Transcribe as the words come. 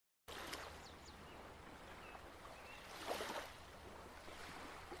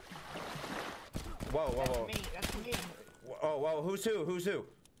Whoa, whoa, whoa. That's me. That's me. Oh, whoa, who's who? Who's who?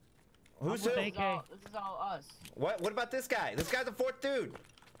 Who's who? This is all us. What about this guy? This guy's the fourth dude.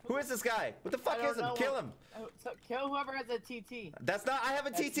 Who is this guy? What the fuck is him? Kill him. So kill whoever has a TT. That's not. I have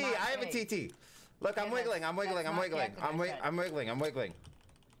a TT. I have a TT. Look, I'm wiggling. I'm wiggling. I'm wiggling. I'm wiggling. I'm wiggling.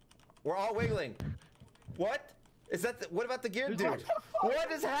 We're all wiggling. What? Is that? What about the geared dude?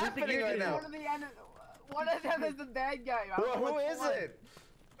 What is happening right now? One of them is the bad guy. Who is it?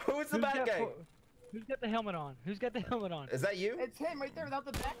 Who's the bad guy? Who's got the helmet on? Who's got the helmet on? Is that you? It's him right there without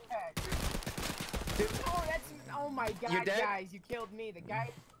the backpack. Dude. Oh, that's. Oh my God, You're dead? guys, you killed me. The guy.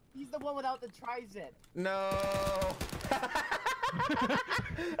 He's the one without the tri-zip. No.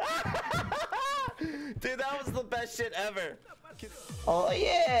 Dude, that was the best shit ever. Oh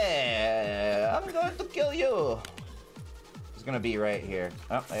yeah, I'm going to kill you. He's gonna be right here.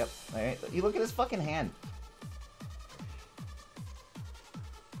 Oh, yep. All right. You look at his fucking hand.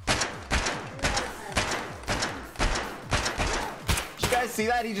 Did you guys see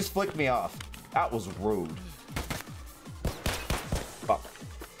that? He just flicked me off. That was rude. Fuck.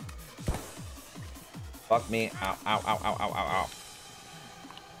 Fuck me. Ow, ow, ow, ow, ow, ow, ow.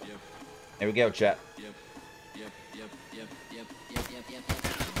 There we go, chat.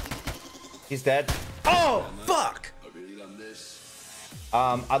 He's dead. Oh, fuck!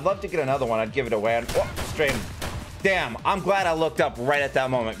 I'd love to get another one. I'd give it away. Oh, straight. Damn, I'm glad I looked up right at that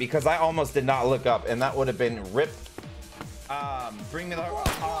moment because I almost did not look up and that would have been ripped. Bring me the...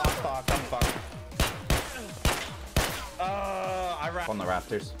 Oh, fuck, I'm fucked. I ran on the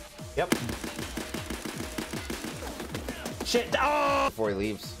rafters. Yep. Shit. Oh! Before he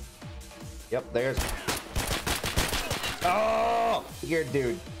leaves. Yep, there's... Oh! Here,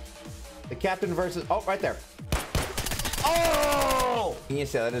 dude. The captain versus... Oh, right there. Oh! You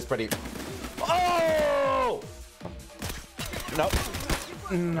see, that is pretty... Oh! Nope.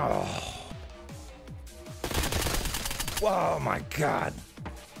 No. Oh, my God.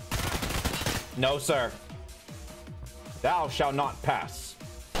 No, sir. Thou shalt not pass.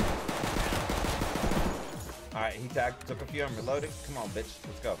 All right, he tagged. Took a few. I'm reloading. Come on, bitch.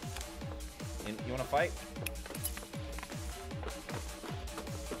 Let's go. You want to fight?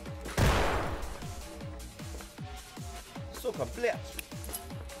 Sucker blitz.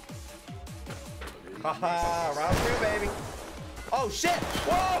 Haha, round 2, baby. Oh shit!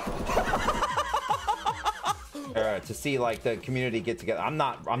 Whoa! To see like the community get together. I'm.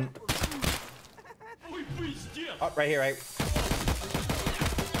 Oh, right here, right.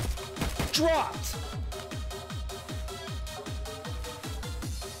 Dropped.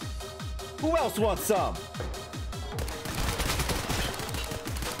 Who else wants some?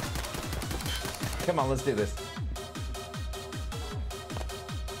 Come on, let's do this.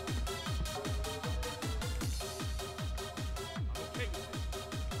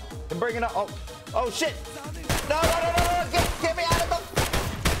 I'm bringing up. Oh shit! No! Get me out of the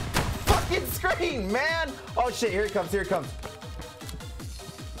fucking screen, man! Oh shit! Here he comes! Here he comes!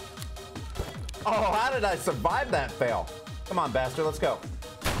 Oh, how did I survive that fail? Come on, bastard! Let's go!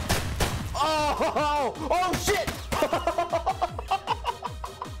 Oh shit!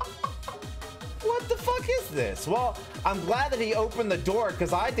 What the fuck is this? Well, I'm glad that he opened the door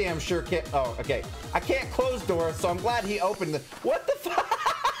because I damn sure can't. Oh, okay. I can't close doors, so I'm glad he opened the. What the fuck?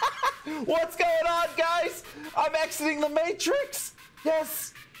 What's going on, guys? I'm exiting the Matrix.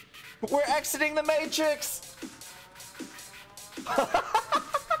 Yes, we're exiting the Matrix.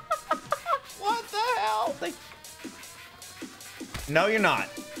 What the hell? No, you're not.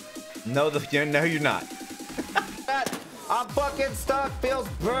 No, you're not. I'm fucking stuck. Feels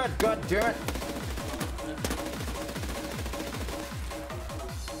good. God damn it.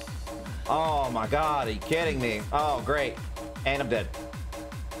 Oh my God, are you kidding me? Oh, great. And I'm dead.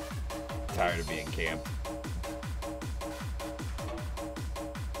 Tired of being camped.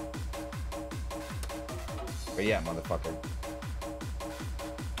 But yeah, motherfucker.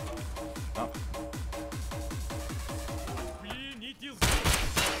 Oh.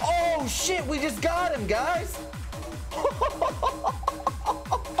 Oh shit, we just got him, guys. Oh,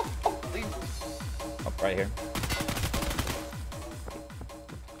 right here.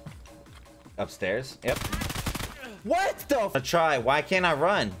 Upstairs. Yep. What the? I'll try. Why can't I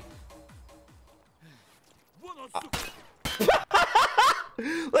run? Look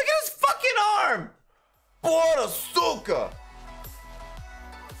at his fucking arm. What a suka.